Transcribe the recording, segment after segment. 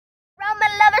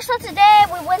Alright, so today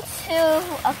we went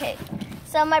to, okay,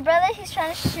 so my brother, he's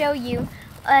trying to show you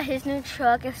his new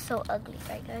truck. Is so ugly,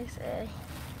 right guys?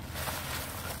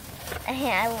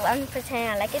 I'm pretending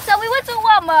I like it. So we went to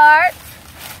Walmart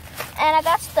and I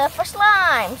got stuff for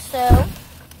slime. So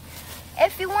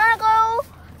if you want to go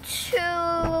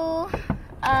to,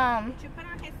 Did you put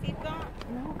on his seatbelt?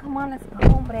 No, come on, let's go,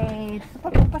 hombre. so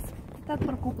if you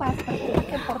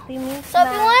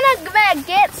want to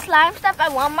get slime stuff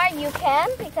at Walmart, you can,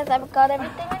 because I've got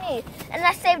everything we need. And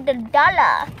I saved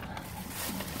 $1.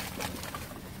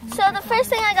 So the first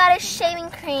thing I got is shaving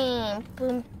cream.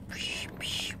 Boom.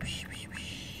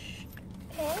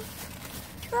 Okay.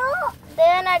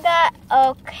 Then I got,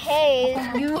 okay,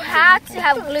 you have to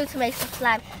have glue to make some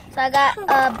slime. So I got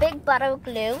a big bottle of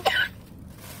glue.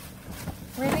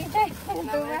 Really, Jay?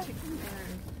 No,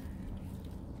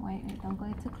 Wait, don't go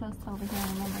too close to over here.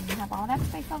 Remember, you have all that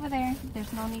space over there.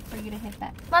 There's no need for you to hit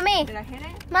that. Mommy, Did I hit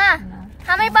it? Ma, No.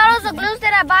 how many bottles of glue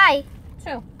did I buy?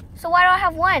 2. So why do I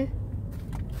have one?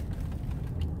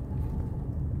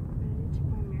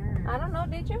 I don't know,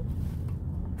 did you?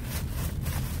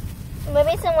 Maybe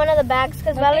it's in one of the bags,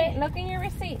 because Valerie... Look in your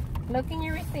receipt. Look in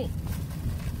your receipt.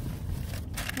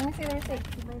 Let me see the receipt.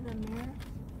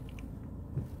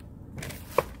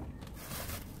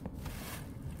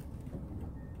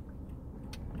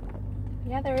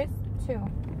 Yeah, there is 2.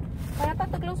 But I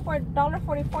thought the glues were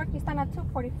 $1.44. Aquí están at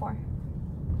 $2.44.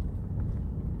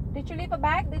 Did you leave a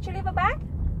bag? Did you leave a bag?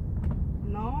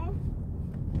 No.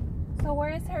 So where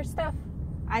is her stuff?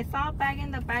 I saw a bag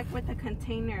in the back with the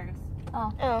containers.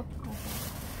 Oh.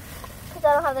 Because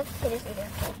I don't have the containers either.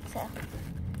 So.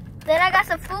 Then I got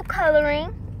some food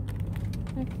coloring.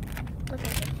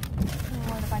 Okay.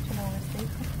 What about your lower receipt?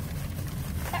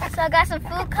 So I got some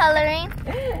food coloring.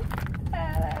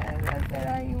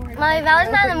 My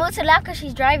Valerie's not in the mood to laugh because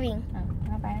she's driving. Oh,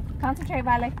 not bad. Concentrate,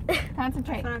 Vale.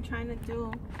 Concentrate. That's what I'm trying to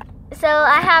do. So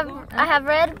I have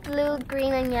red, blue,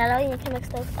 green, and yellow. You can mix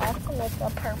those up to make a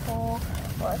purple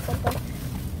or something.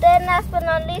 Then last but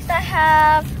not least, I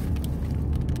have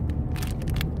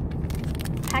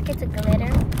packets of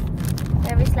glitter.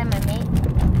 Every slime I make.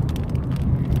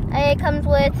 It comes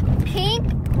with pink,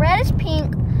 reddish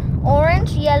pink,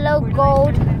 orange, yellow,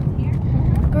 gold,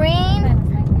 green,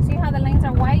 See how the lanes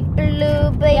are white?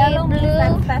 blue, baby Yellow means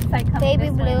blue, that side comes baby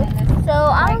this way, blue. and this So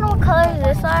I don't know what colors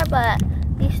this are, but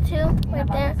these two right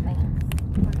there.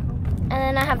 And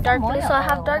then I have dark blue, so I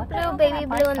have dark blue, baby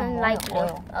blue, and then light blue.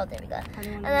 Oh, there we go.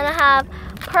 And then I have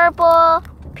purple,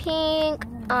 pink,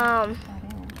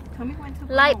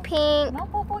 light pink. No,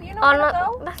 Popo, you know Oh, where to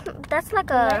no, go. that's like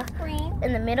a Light green.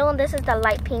 in the middle, and this is the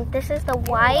light pink. This is the Where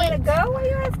to white. go? What are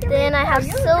you asking Then me I for? have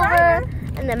You a silver, driver.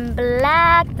 and then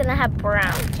black. Then I have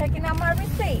brown. Checking out my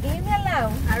receipt. Leave me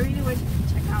alone. I really wish you could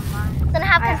check out mine. Then I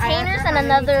have containers and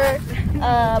another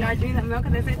Charging the milk,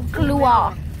 and they said glue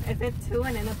off. It said 2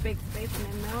 and then a big space and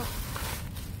then milk.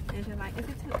 And she's like, is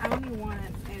it 2? I only want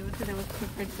it. It was because it was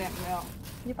 2% milk.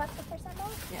 You bought 2%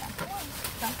 milk? Yeah.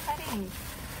 Some cutting.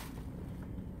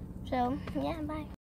 So yeah, bye.